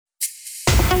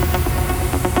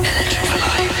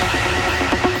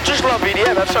Club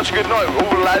EDM had such a good night. All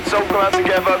the lads all come out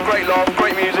together, great laugh,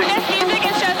 great music. Yes, music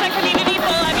is just a community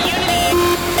full of unity.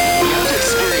 You have to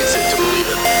experience it to believe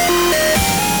it.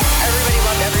 Everybody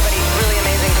loved everybody. Really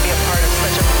amazing to be a part of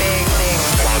such a big thing.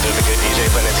 As long as there's a good DJ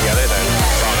putting it together, then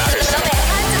that's all that matters.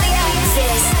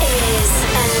 This is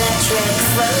Electric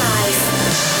for Life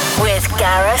with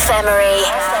Gareth Emery.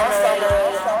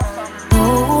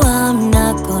 No, I'm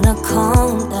not gonna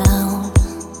calm down.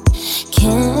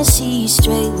 Can't see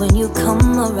straight when you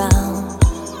come around.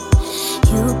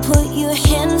 You put your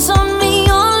hands on me,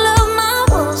 all of my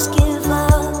walls give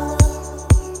up.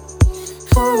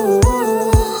 Ooh.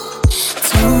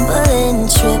 Tumbling,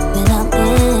 tripping, I'm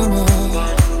in it.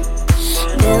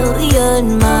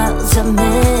 Million miles a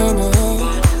minute.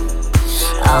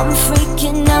 I'm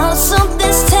freaking out,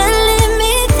 something's telling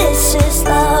me this is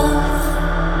love.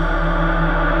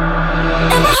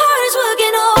 And my heart is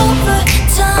working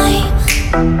overtime.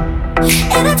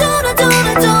 And I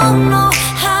don't know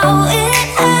how it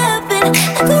happened.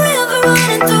 Like a river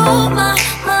running through my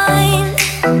mind.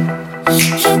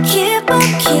 Can't keep up.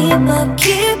 And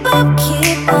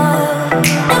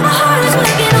my heart is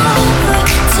working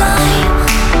overtime.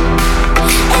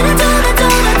 And I don't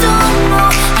know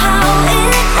how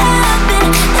it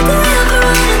happened. Like a river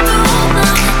running through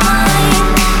my mind.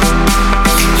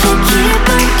 Can't keep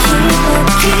up.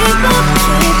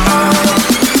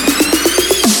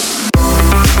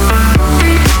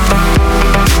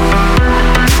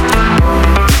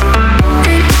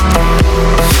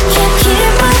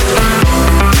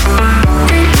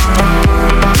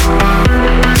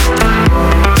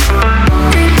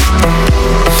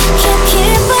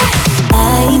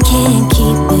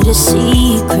 A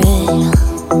secret,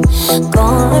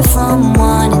 going from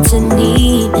wanting to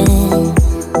needing.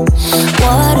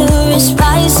 Water is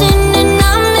rising and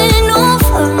I'm in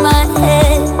over my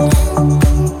head.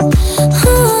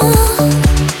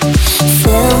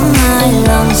 Fill my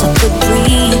lungs, I could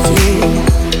breathe you.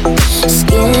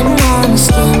 Skin on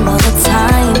skin while the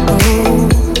time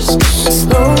moves.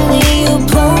 Slowly you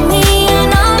pull me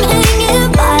and I'm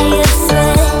hanging by a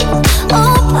thread.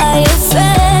 Oh, by a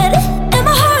thread.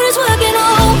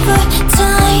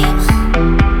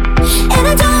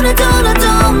 I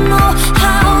don't know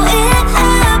how it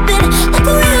happened. Like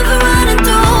a river running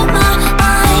through my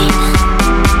mind.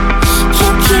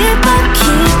 Can't keep up.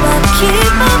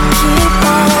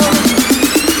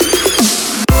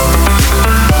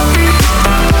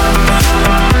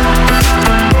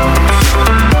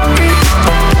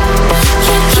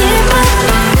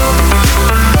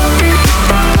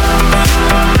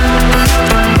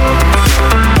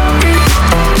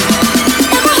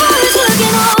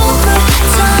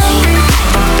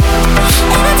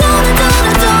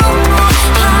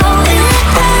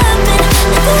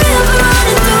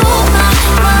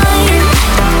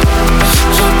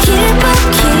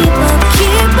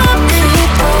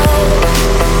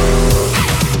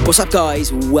 What's up,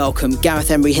 guys? Welcome.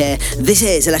 Gareth Emery here. This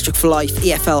is Electric for Life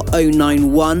EFL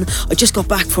 091. I just got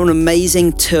back from an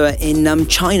amazing tour in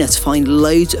China to find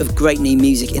loads of great new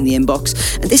music in the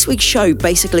inbox. And this week's show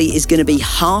basically is going to be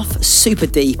half super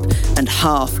deep and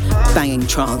half banging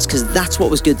trance, because that's what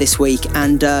was good this week.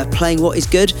 And playing what is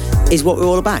good is what we're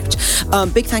all about.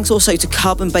 Big thanks also to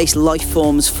Carbon-Based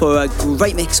Lifeforms for a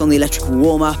great mix on the electric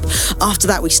warm-up. After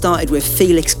that, we started with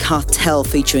Felix Cartel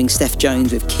featuring Steph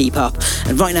Jones with Keep Up.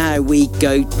 And right now we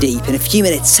go deep. In a few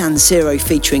minutes, San Siro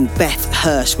featuring Beth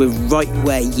Hurst with Right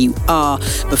Where You Are.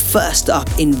 But first up,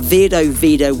 in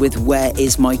Vido with Where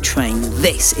Is My Train.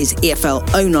 This is EFL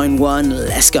 091.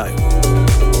 Let's go.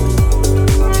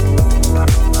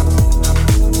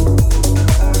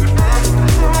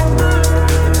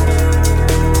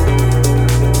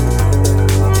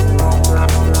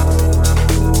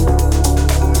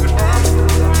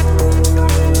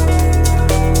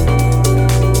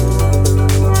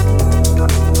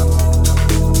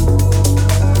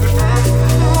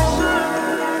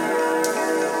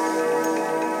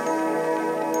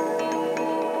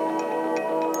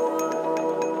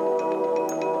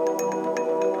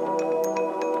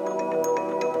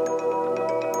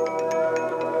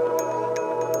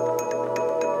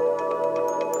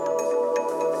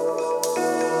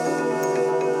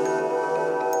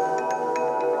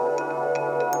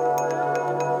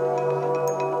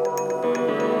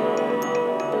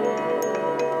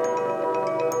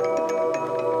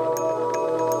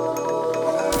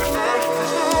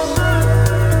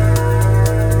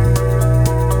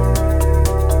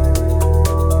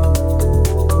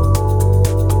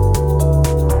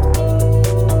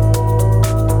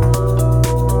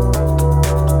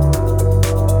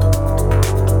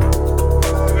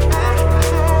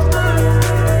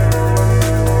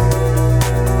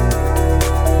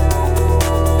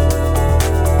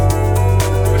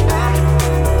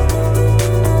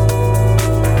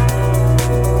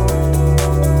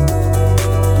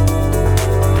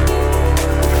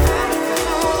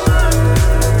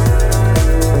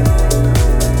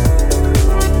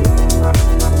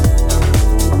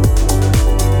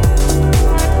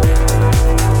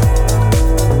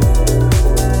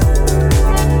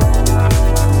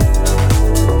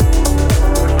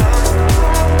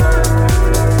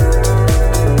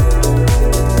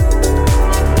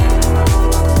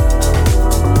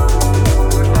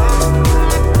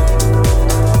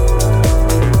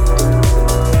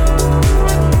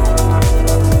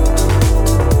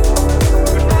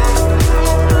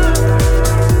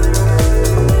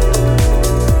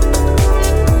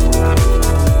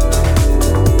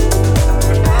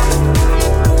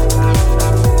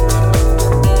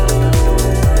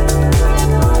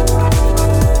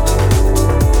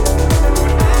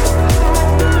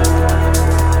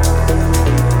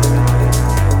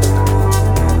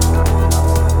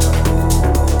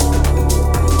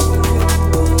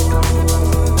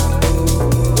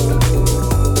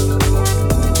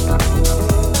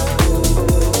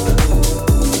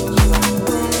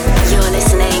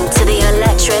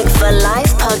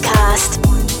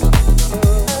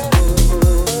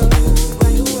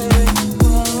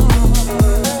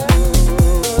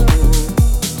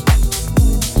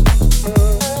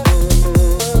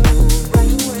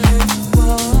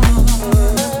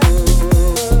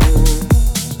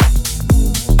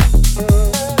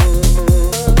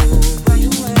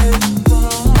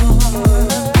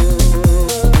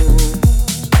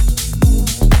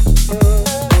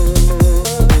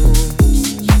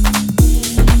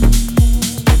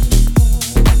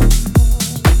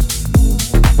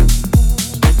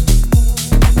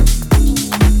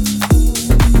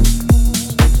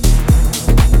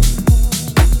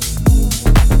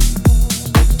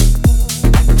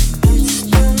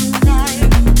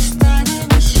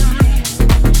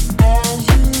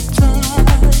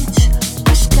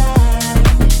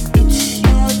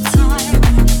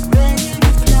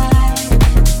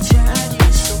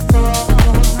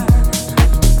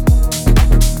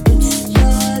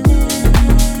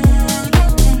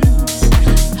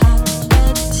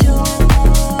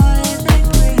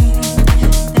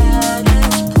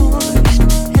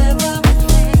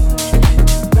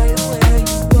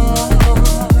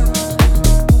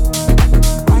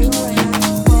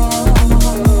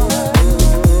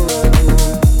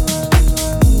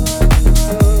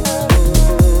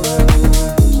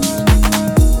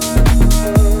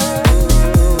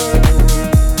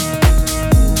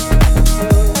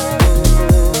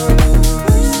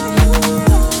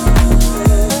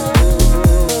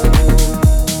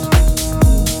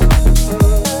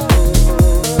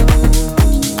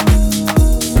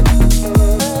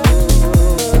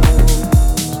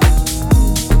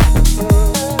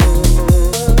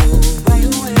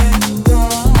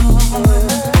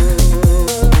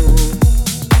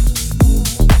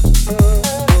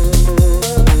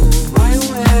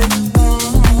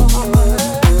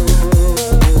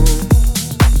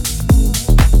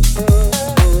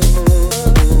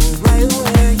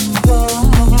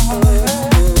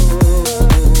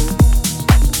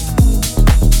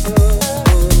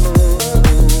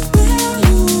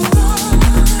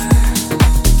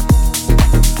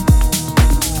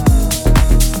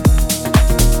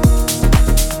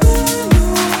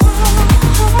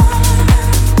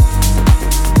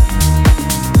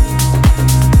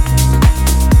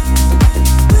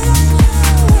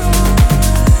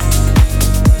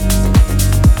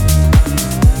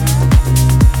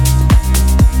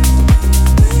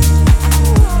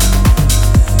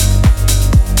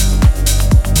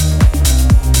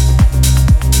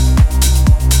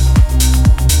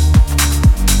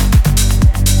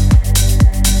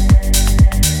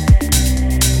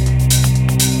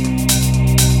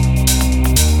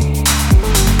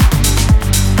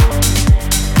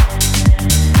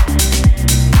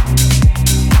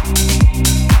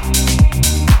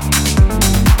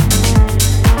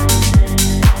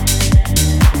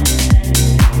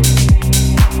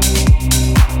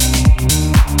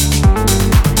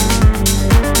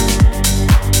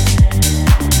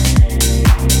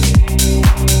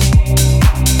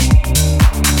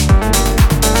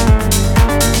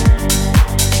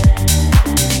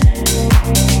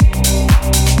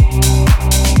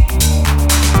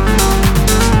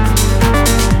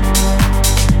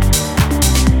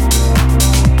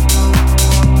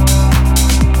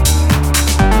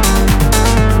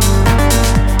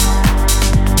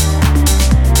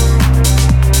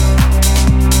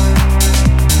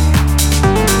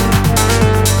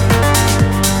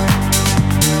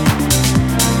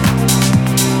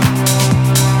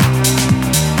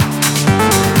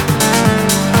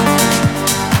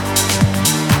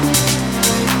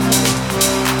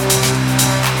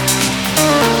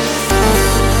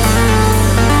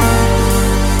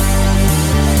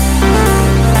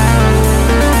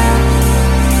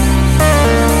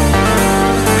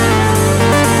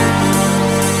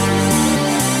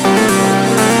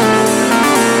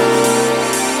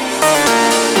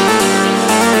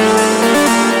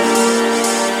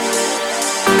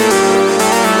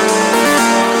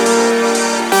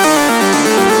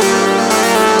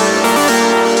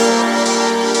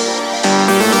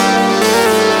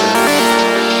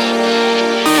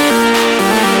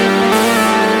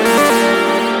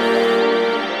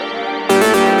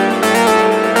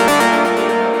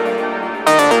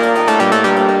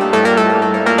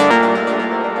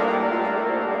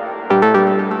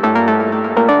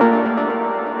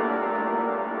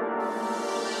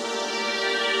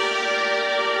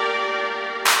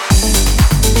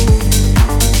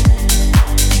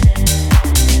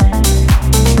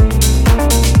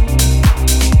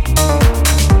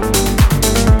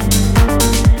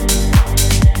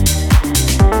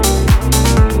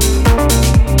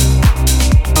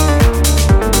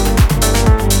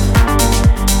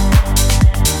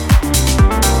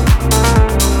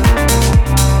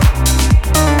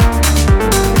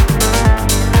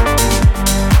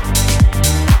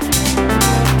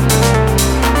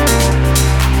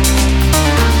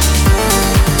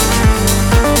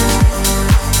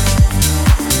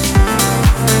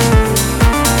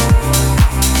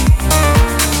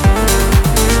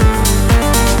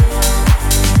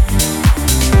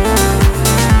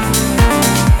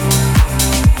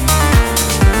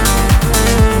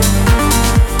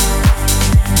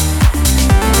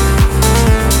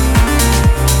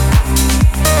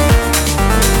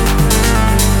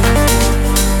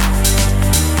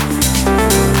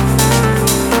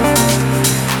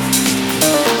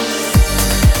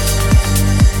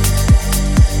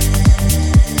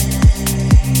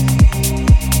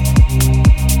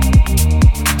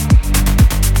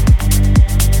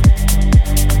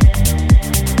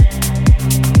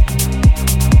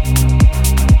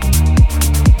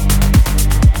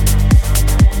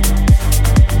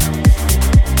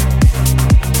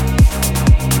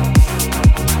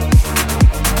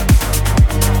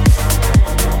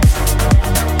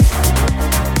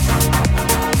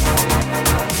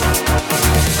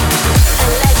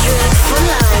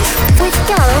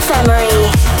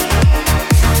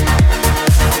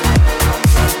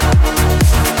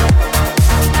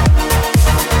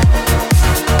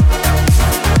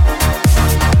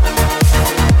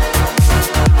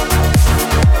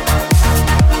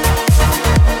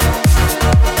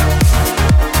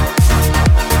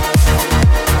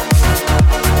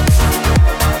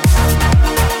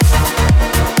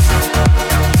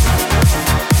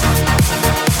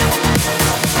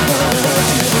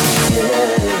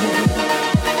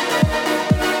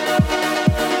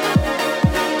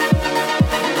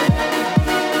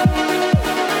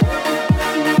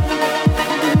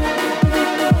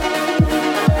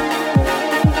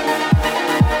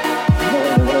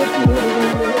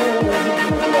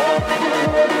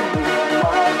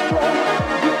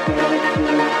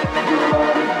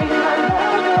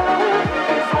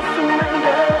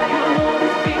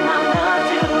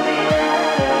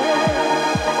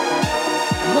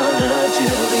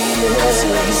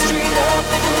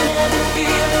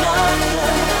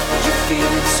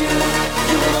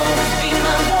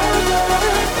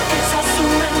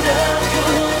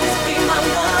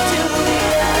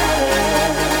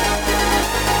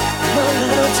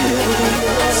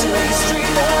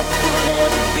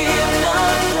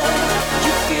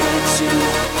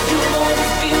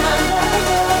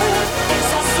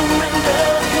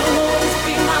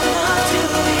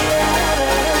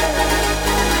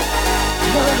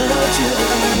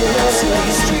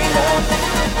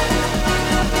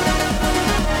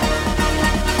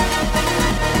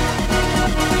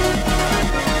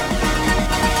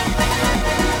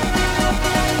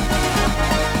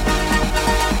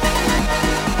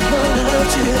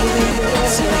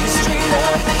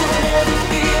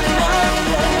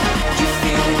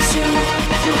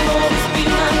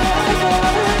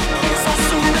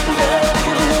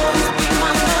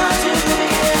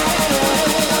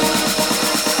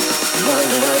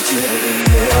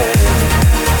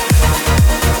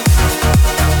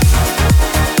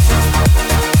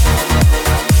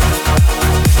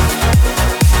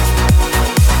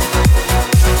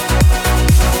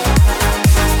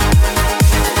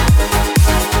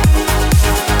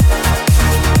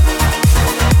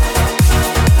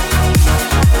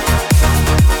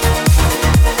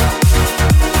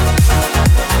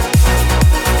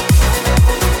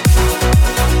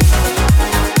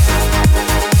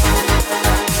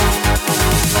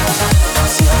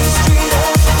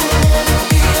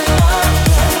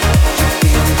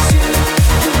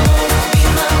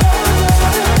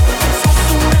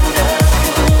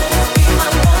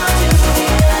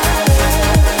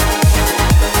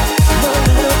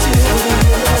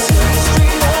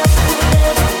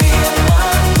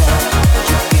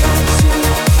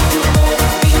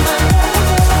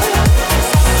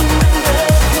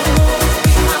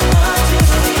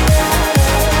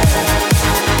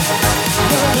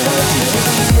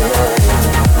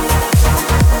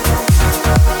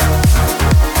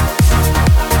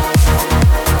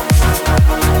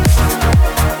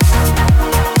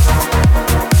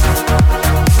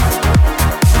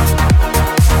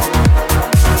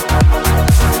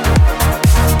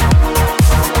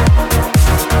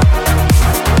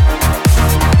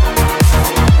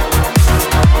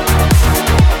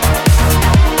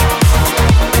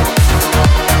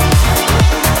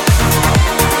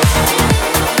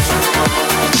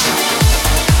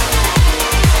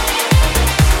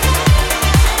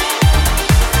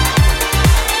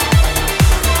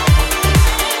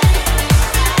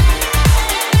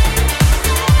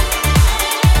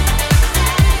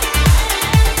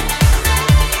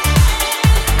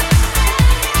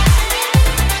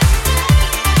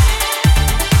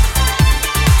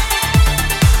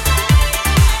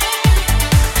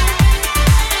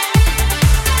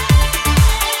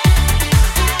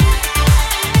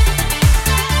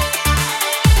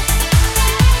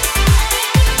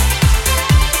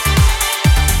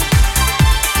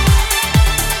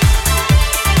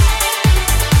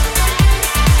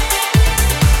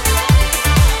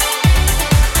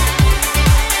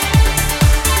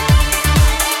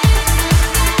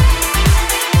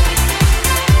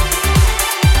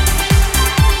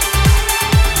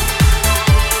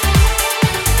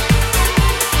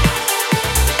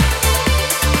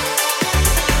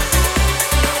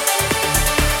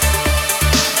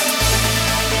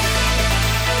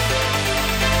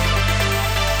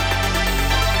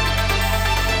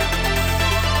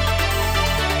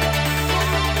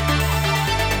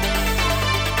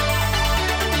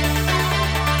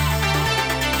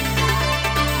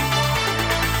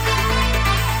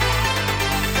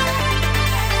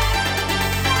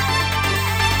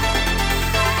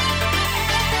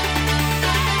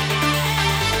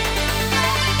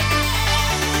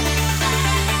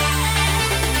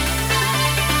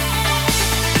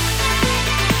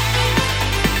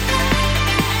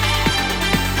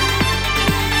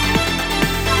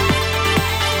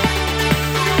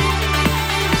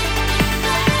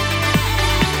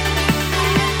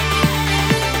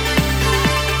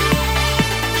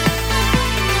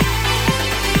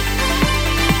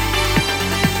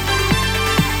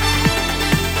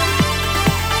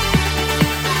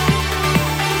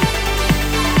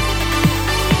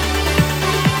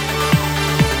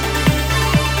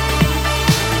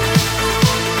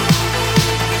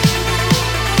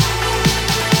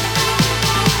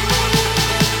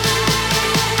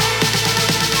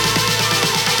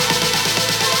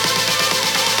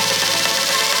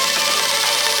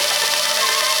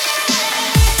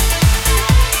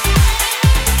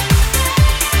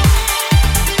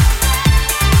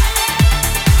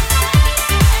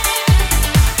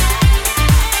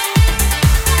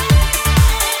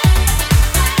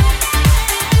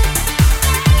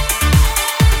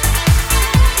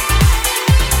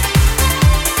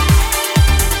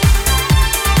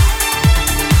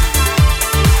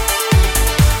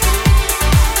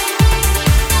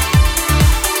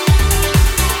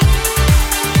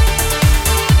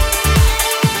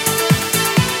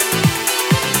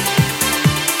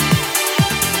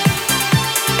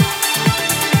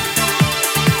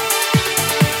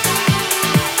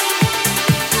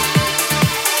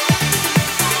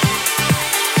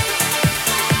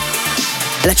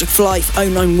 Electric for Life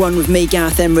 091 with me,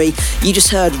 Gareth Emery. You just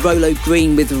heard Rolo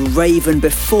Green with Raven.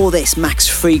 Before this, Max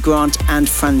Freegrant and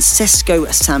Francesco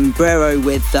Sambrero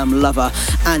with Lover.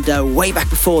 And way back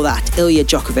before that, Ilya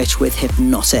Djokovic with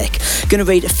Hypnotic. Going to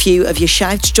read a few of your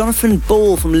shouts. Jonathan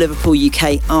Ball from Liverpool,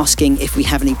 UK, asking if we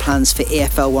have any plans for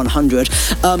EFL 100.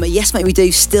 Yes, mate, we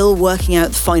do. Still working out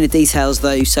the finer details,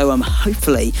 though, so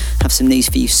hopefully have some news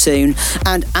for you soon.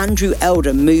 And Andrew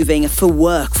Elder moving for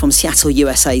work from Seattle,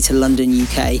 USA to London,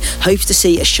 UK. Hopes to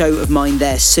see a show of mine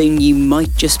there soon. You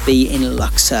might just be in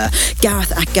luck, sir.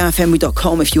 Gareth at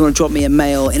GarethHenry.com if you want to drop me a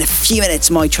mail. In a few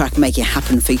minutes, my track Make It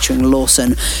Happen featuring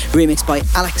Lawson, remixed by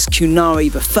Alex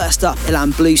Kunari. But first up,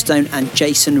 Ilan, Bluestone and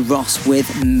Jason Ross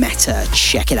with Meta.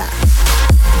 Check it out.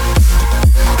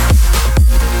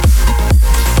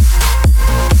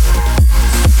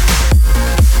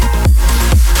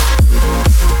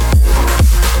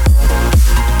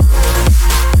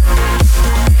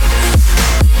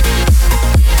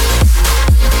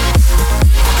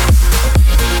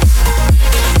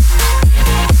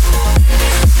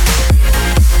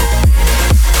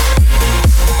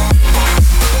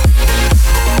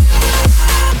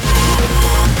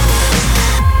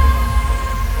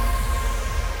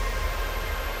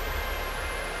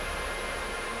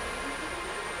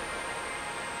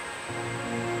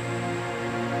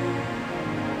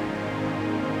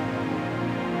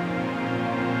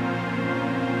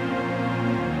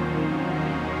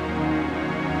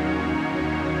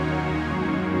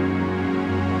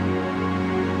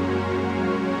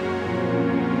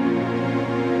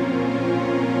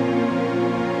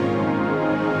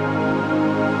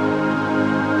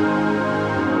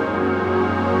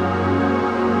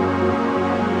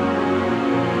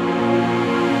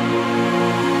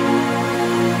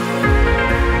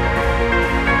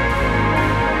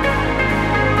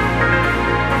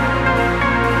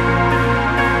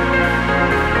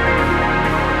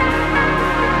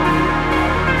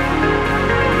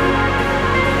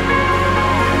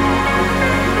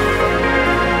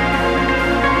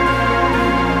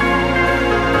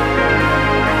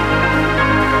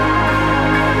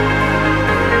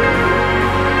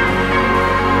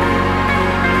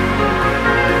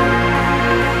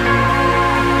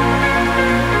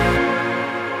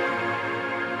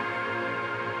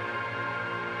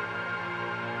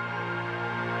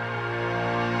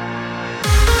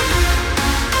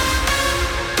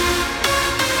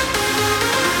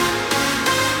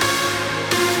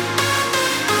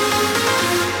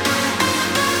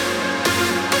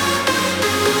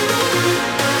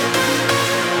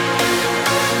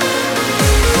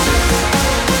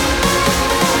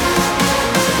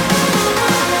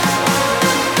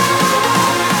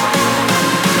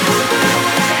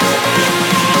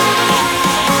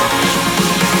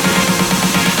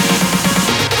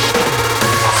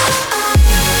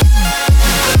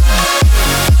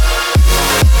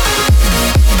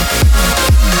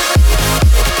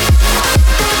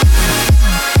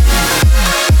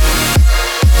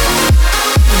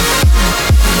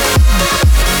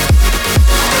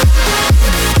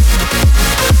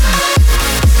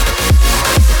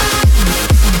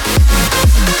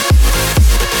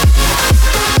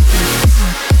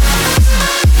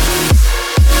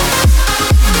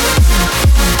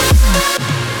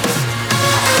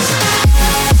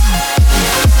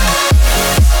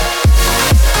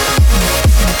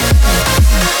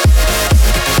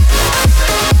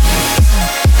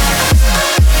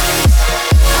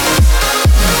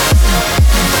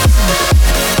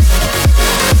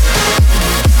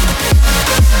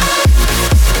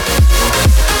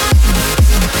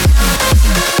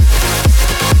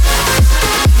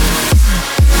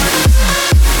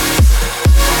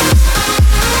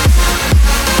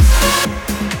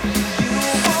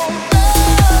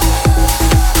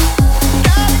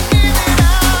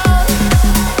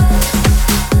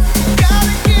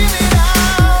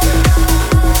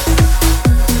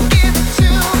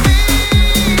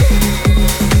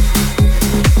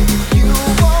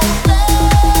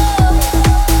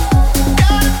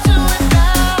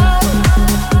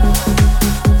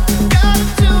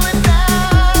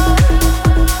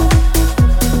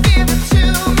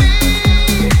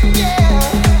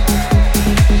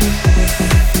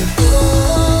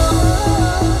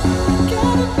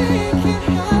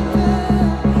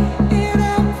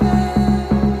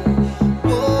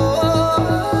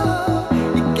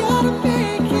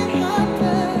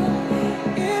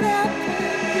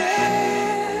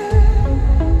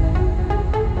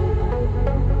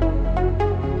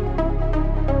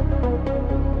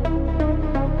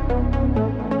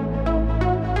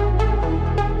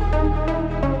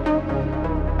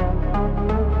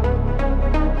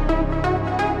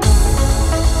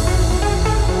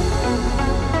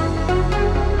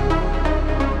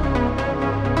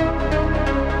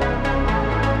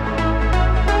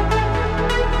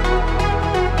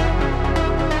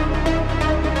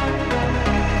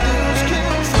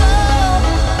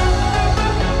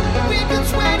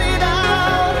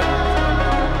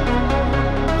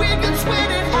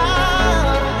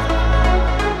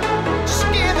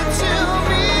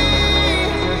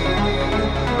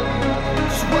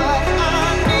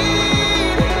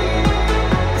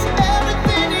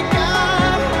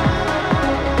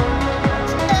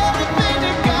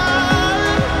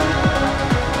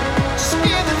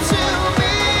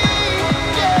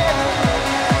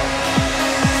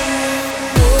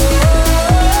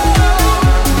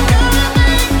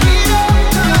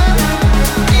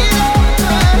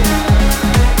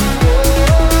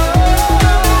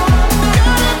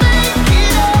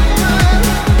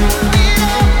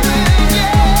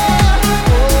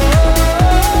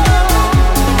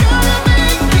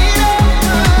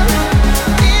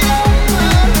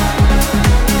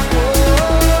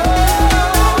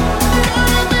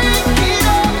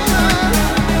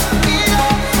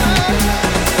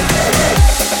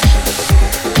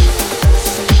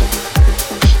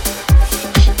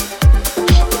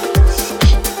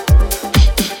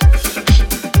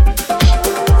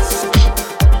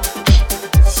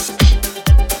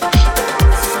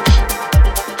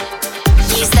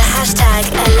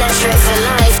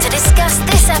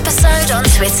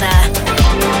 Twitter.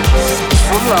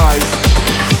 For life.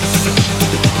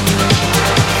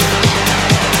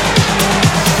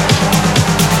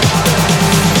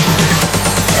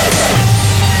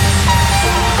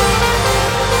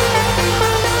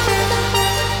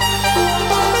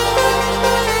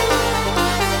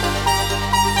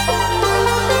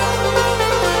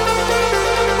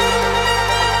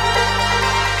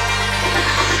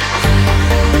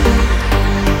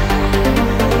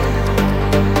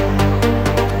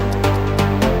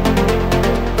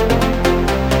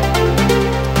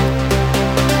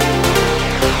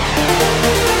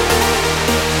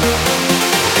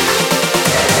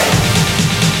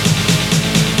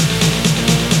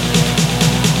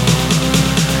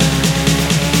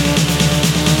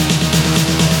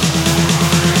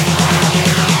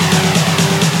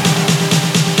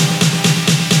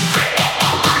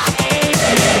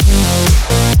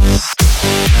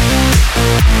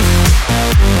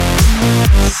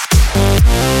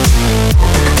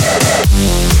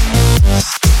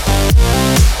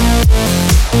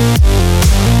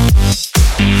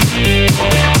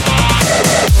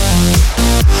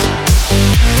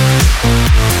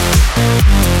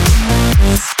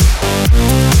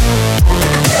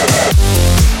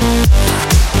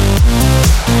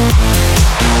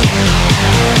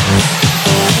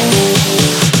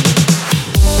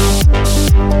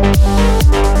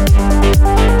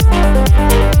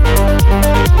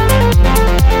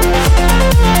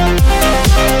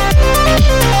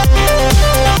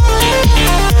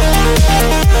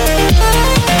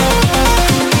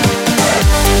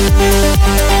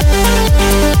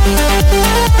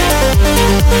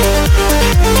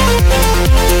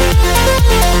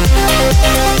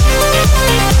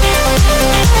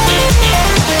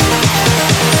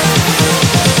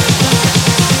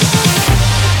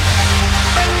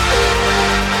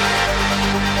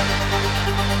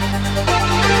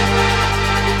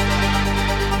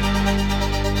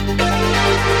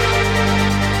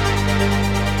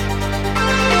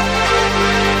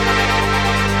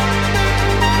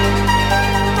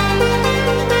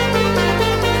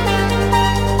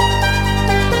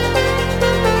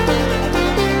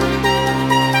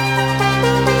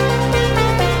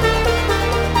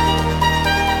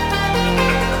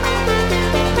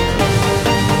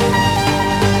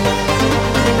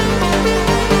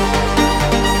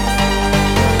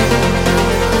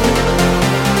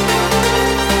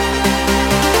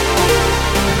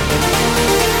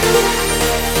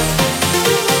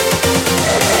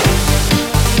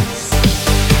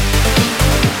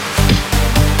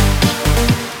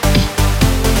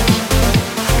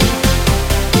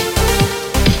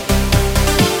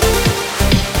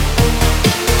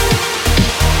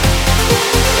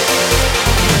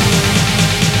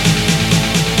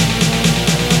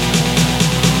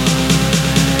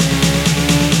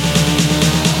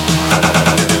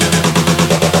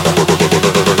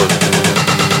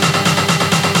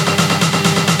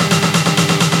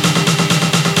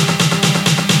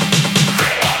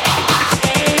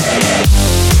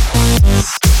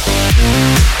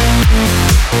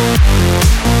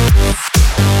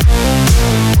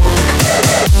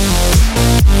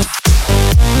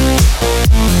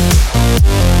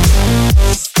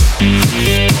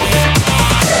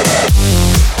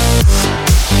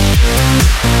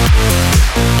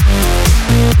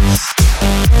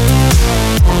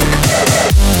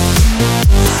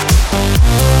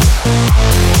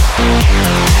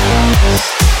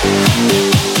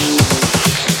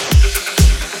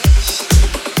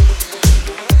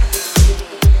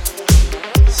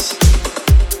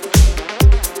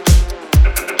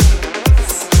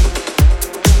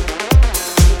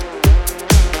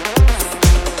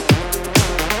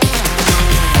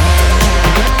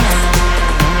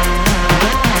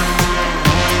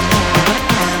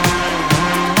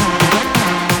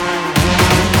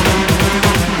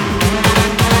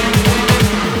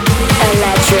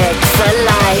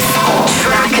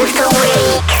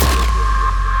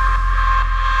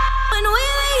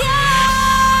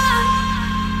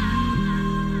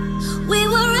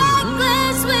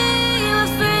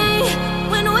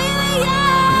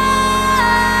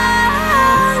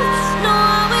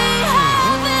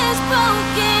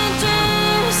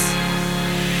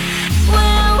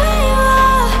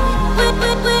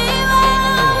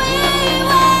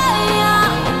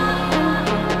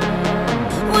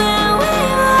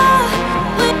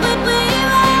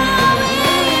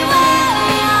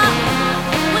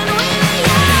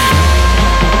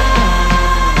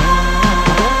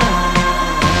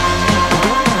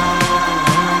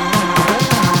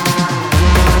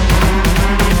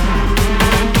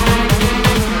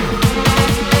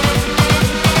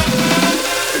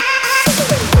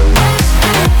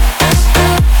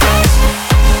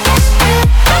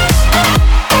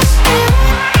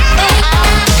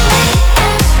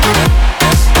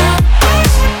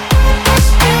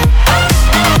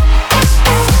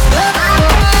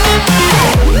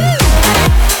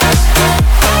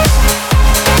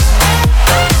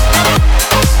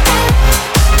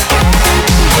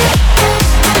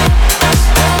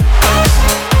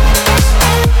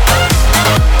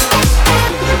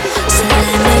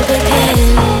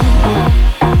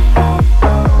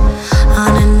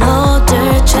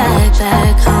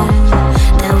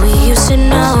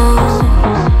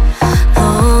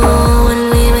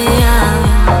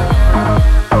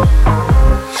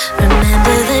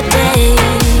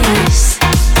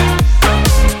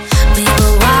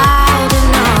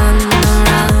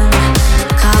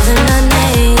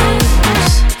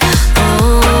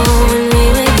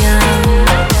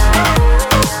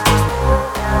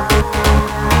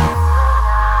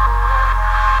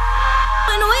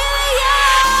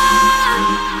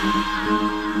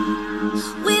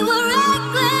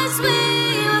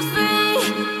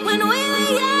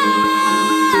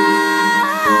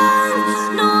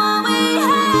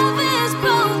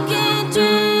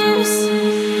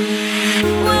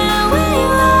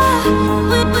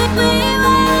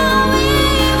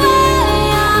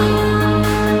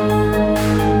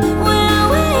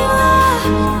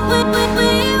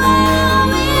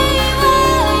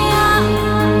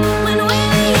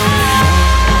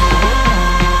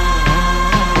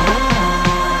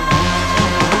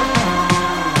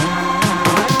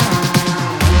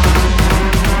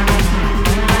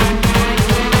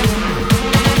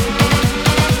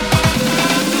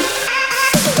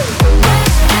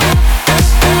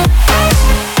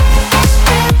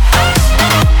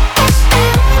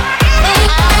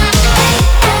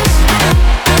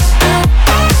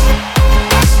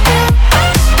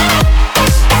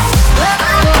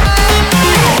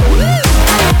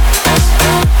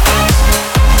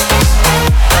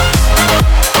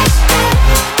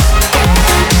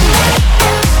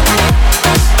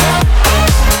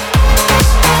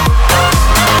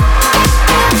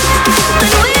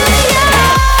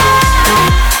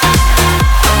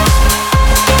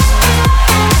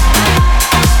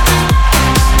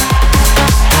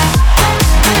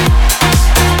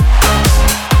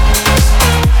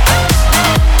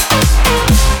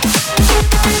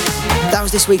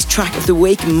 was this week's track of the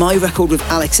week, my record with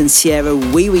Alex and Sierra,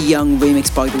 We Were Young,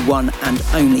 remixed by the one and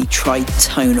only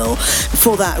Tritonal.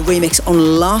 Before that, a remix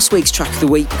on last week's track of the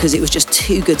week because it was just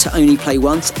too good to only play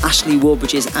once, Ashley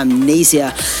Warbridge's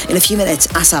Amnesia. In a few minutes,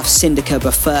 Asaf Syndica,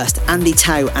 but first, Andy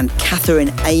Tao and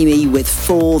Catherine Amy with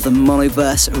For the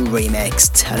Monoverse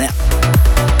remix. Turn it up.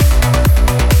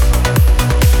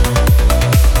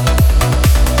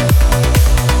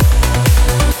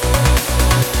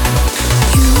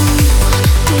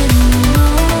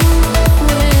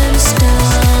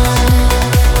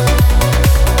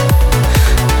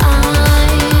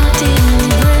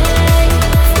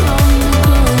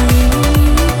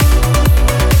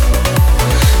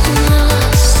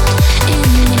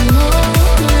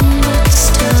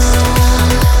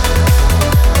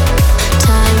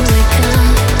 Time we come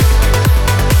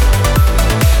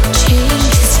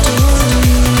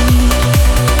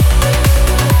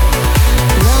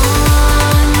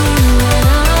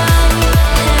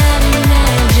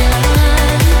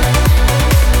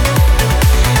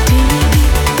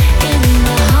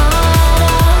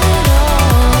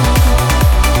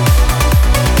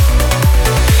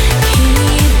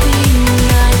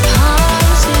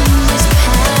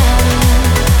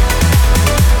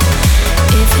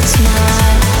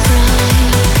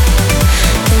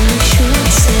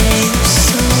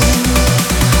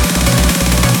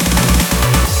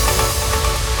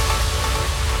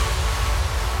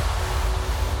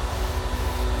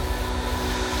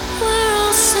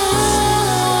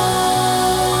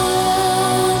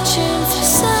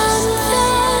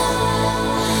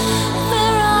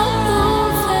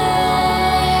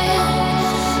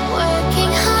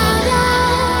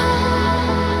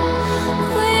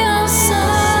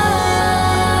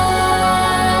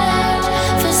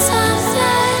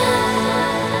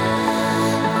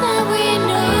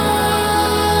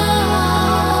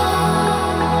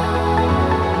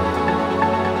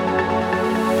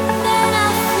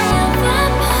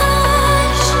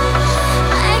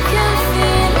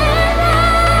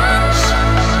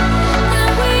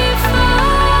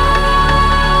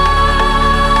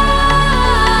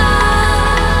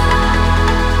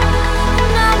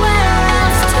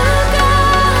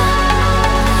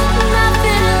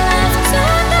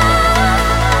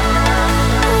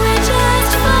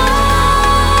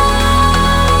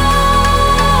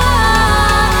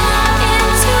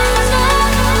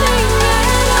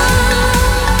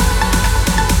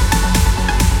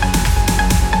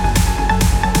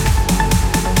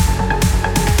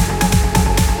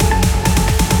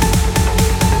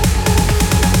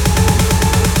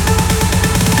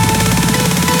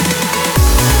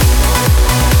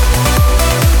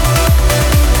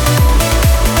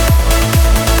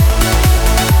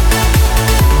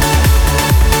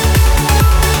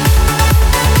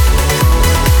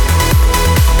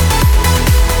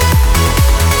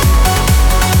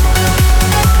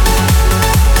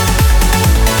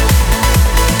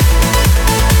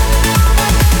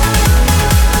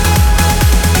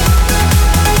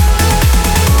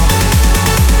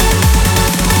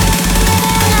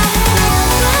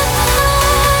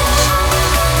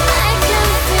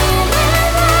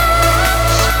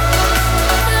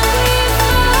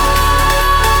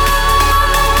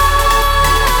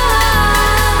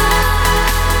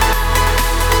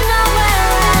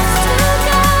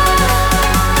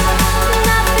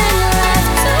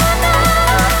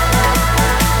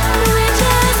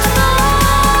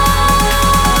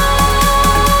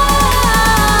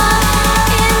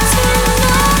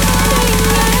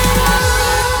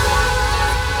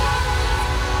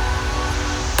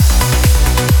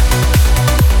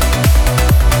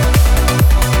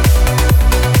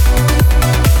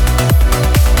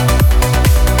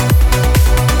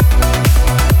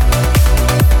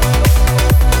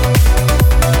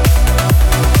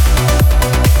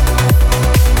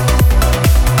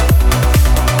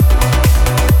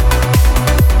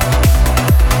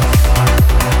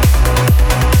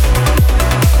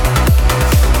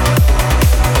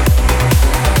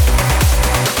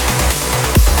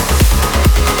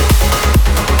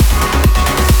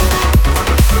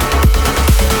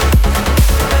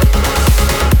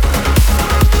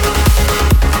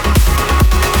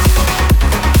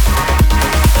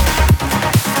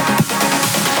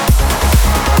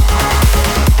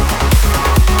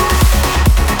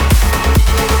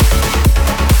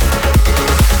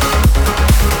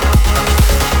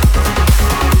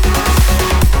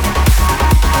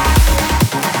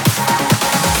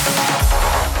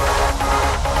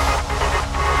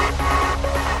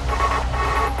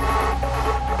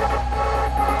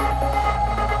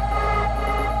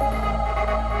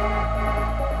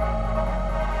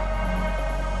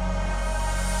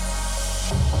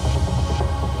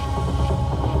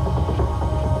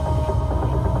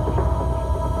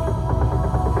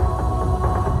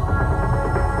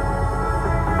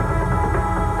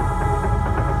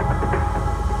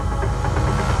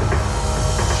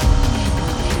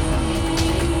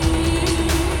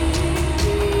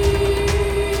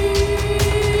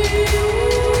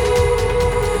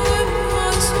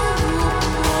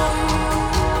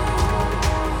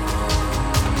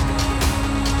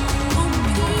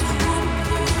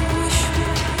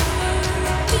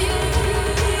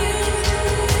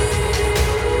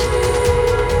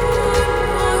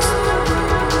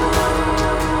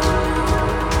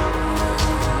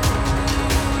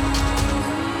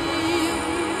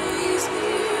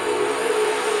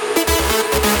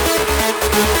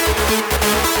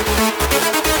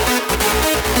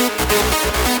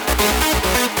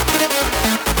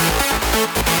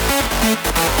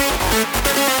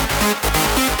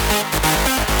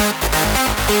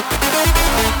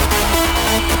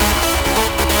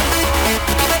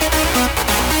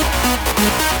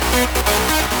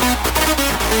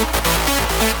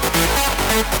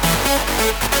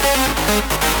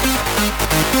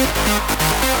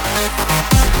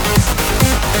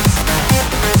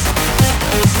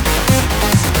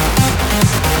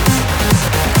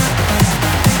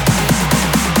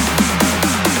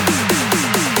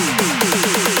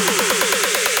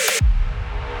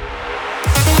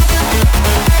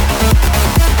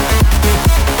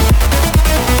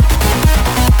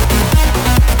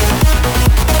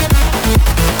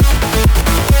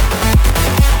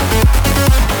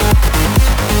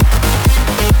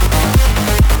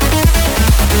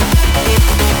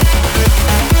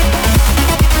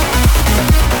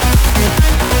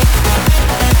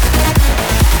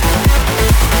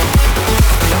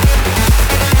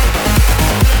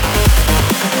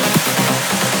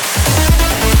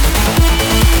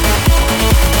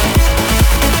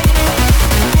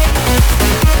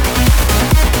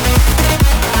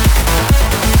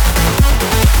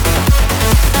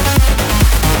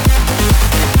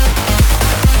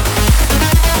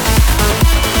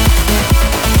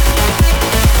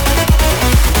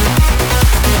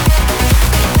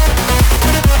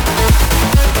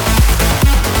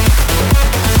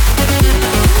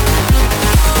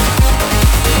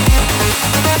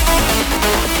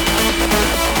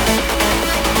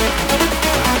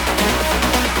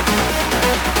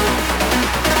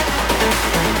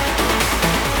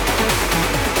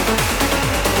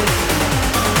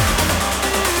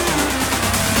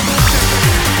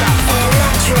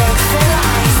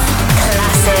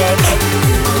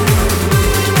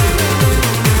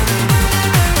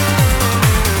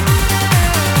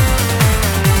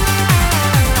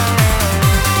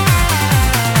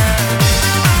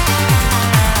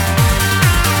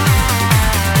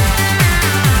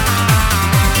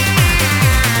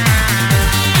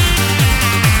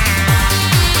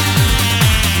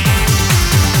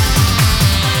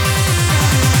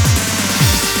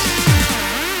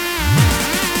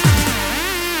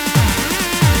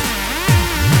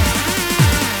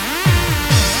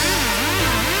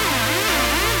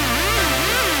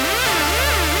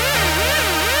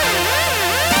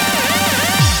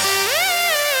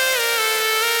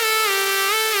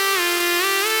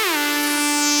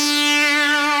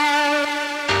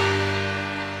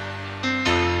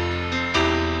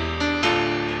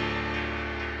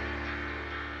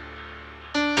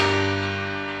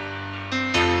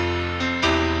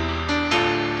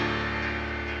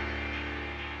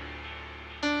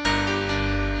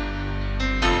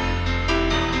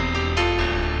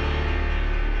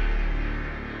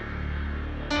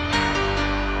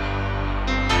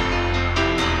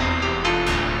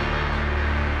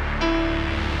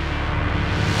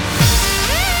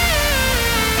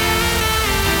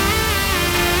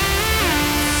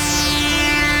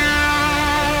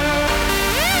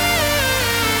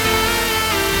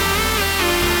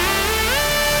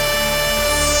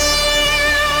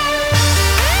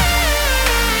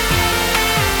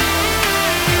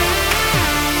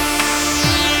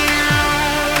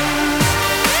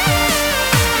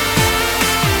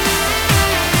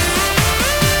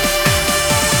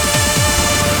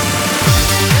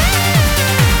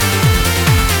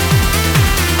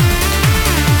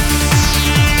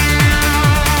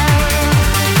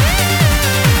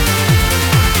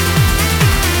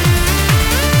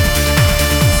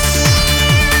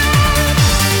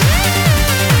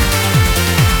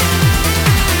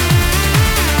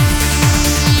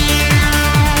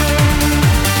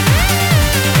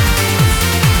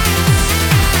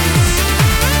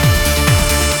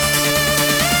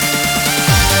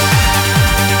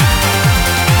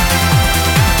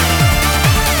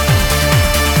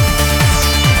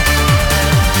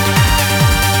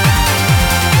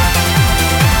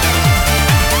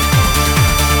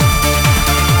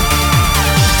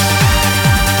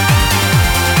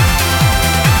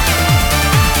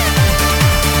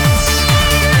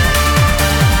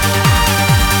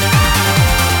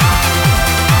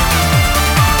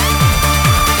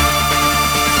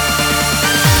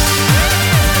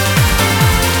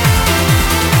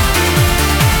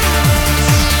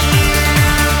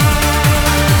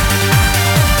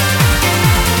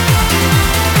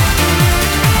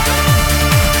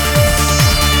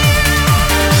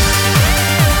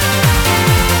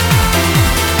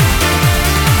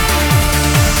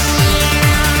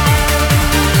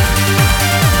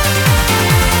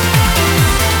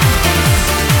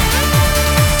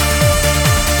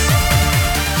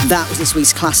That was this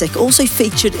week's classic, also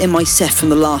featured in my set from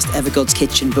the last ever God's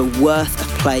Kitchen, but worth a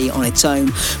play on its own.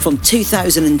 From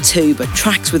 2002, but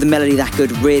tracks with a melody that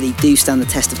good really do stand the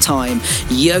test of time.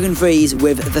 Jürgen Vries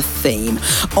with The Theme.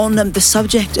 On the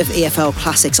subject of EFL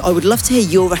classics, I would love to hear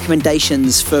your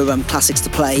recommendations for classics to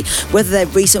play, whether they're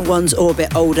recent ones or a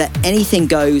bit older. Anything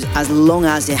goes, as long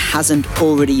as it hasn't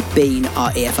already been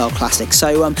our EFL classic.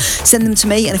 So send them to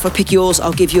me, and if I pick yours,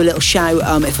 I'll give you a little shout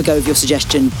if I go with your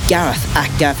suggestion.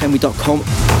 Gareth@garethhenry.com.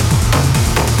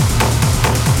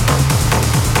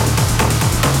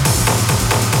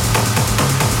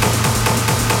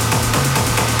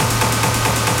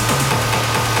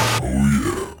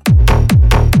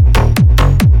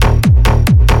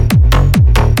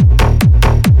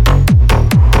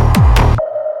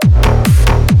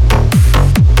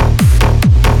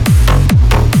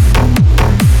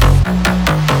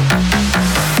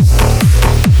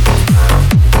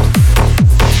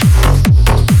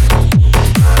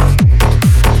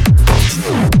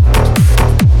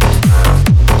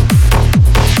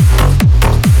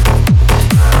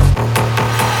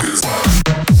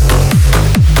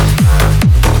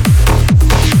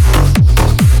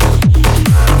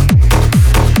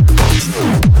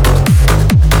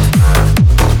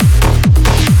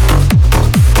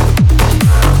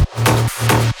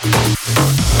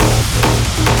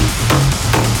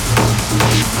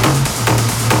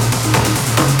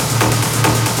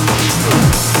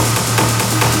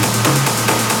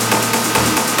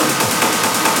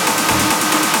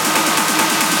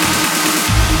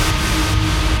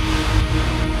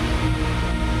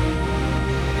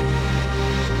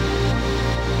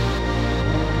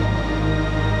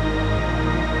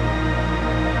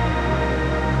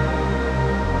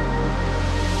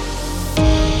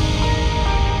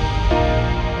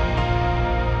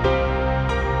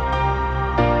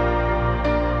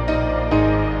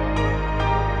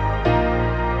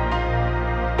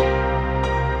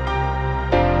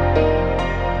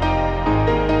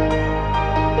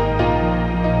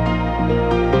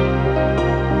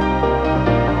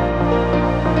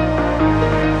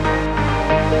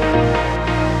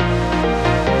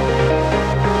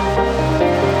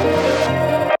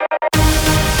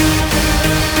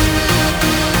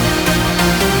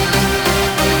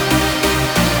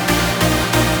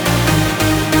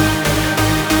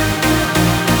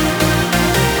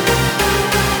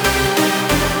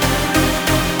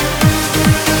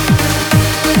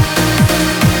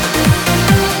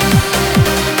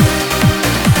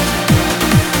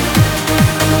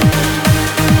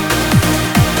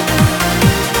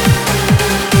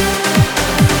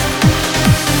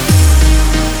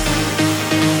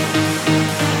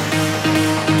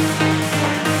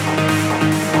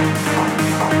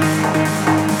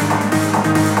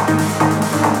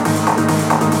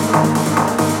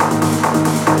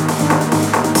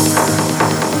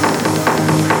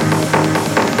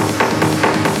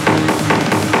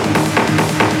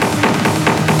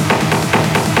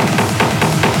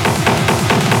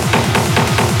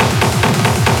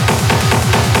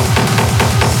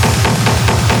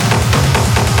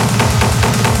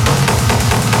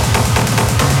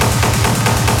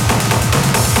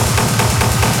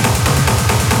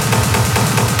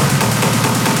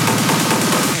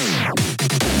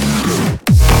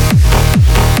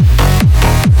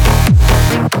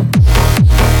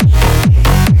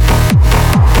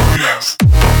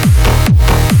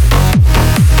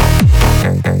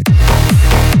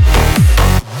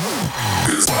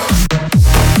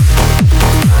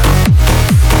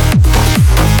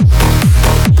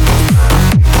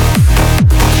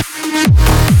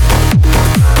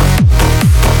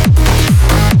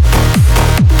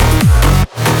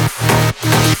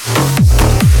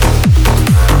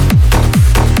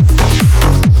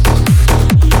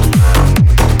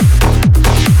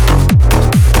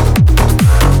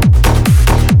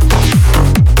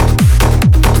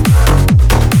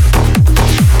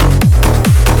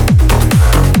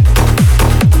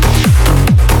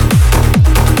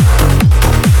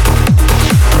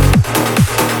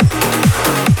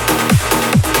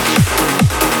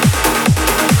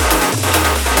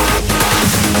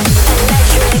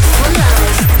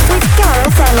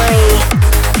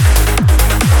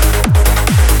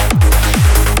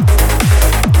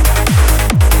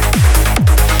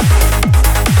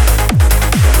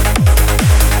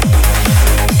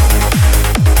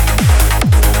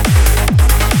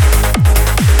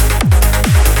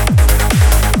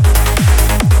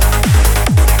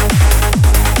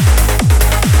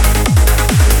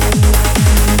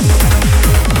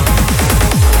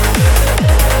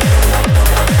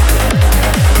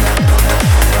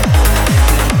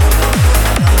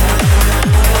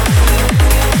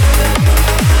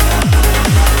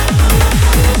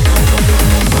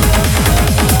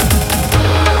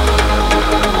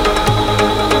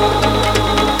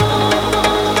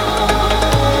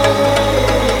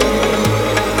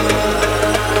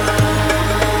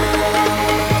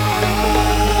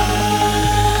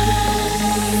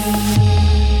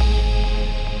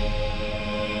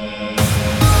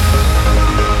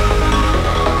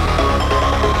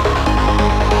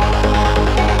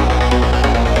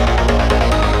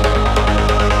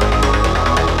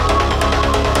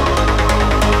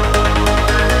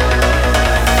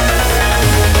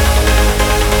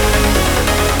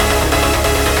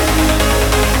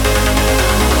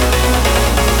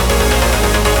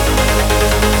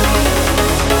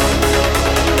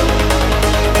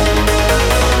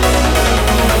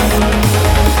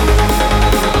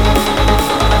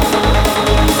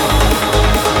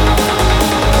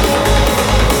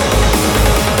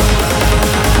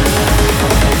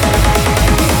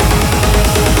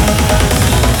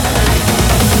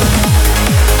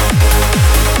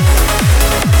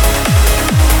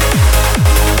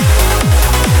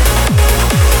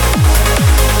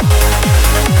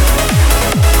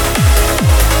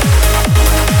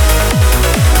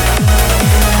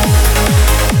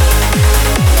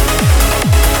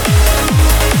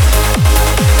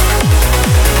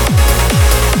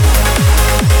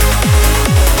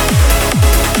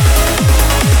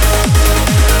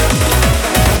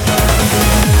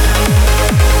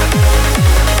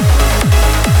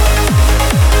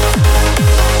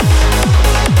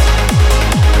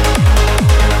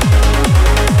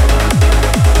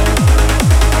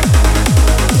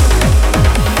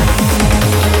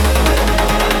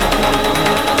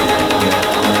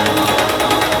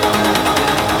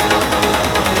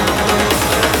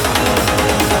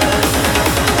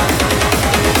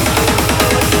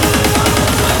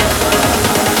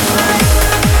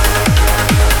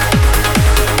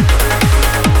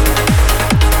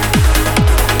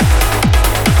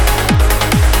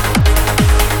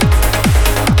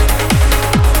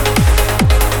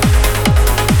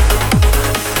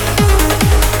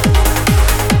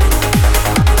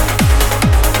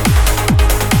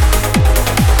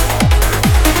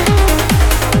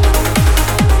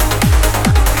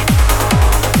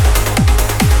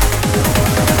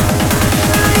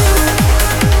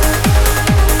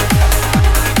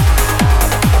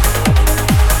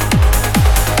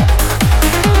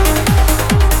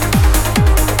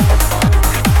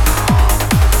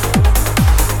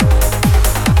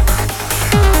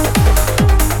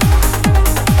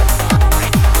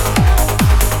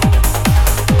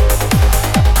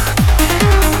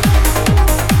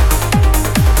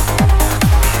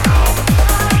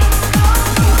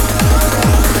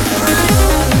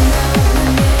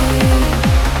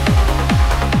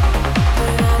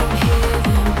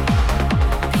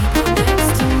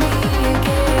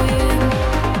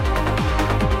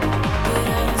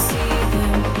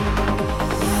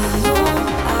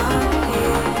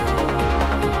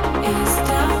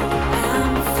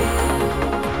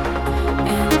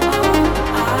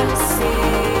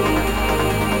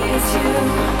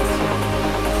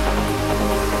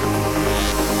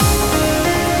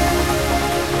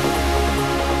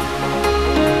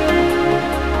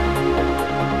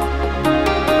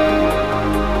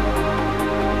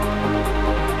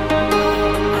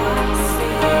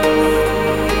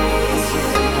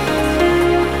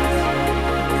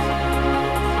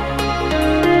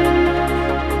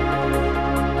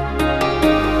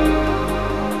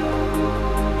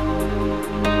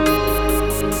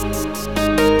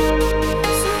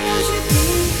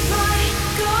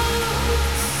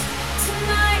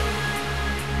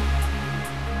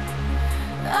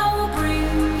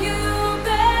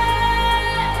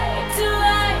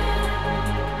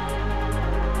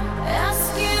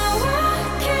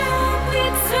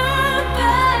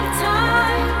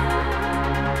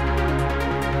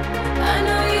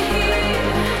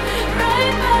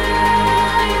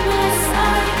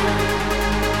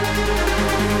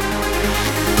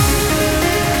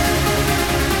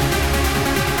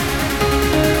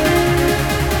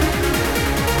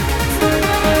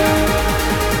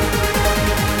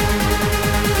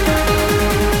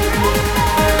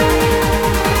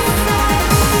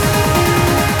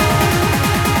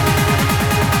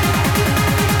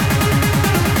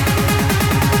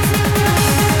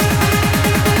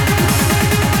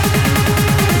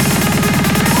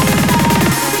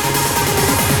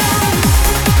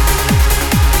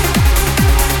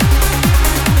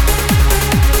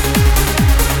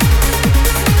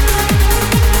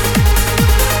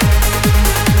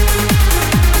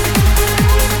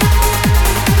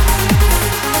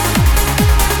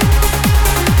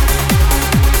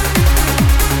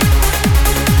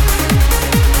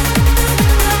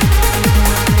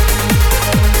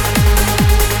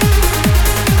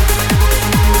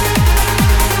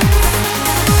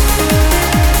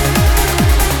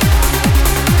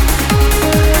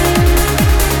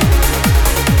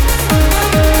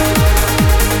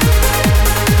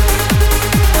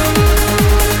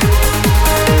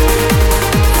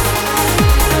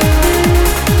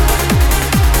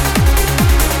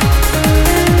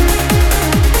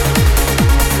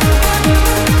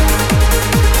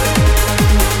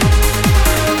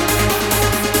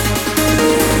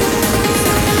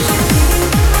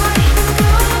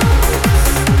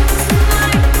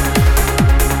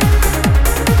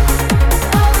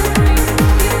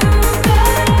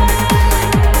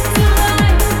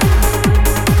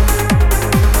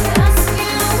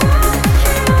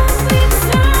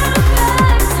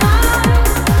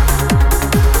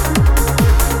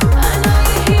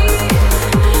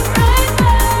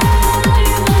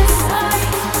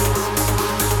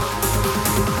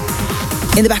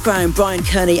 In the background, Brian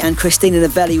Kearney and Christina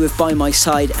Novelli with By My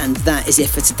Side, and that is it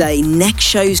for today. Next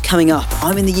show's coming up.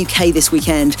 I'm in the UK this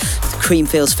weekend for the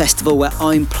Creamfields Festival, where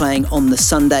I'm playing on the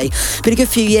Sunday. Been a good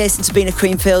few years since I've been at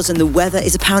Creamfields, and the weather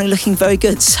is apparently looking very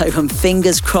good, so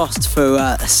fingers crossed for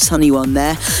a sunny one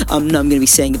there. I'm going to be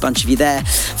seeing a bunch of you there.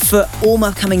 For all my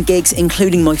upcoming gigs,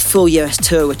 including my full US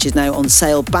tour, which is now on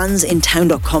sale,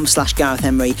 bandsintown.com/Gareth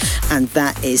Emery, and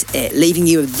that is it. Leaving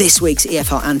you with this week's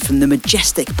EFL anthem, the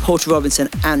majestic Porter Robinson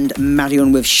and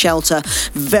Marion with Shelter.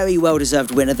 Very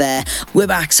well-deserved winner there. We're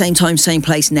back, same time, same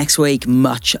place next week.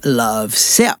 Much love.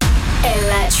 See ya.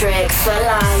 Electric for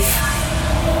life.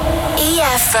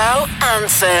 EFL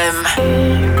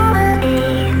anthem.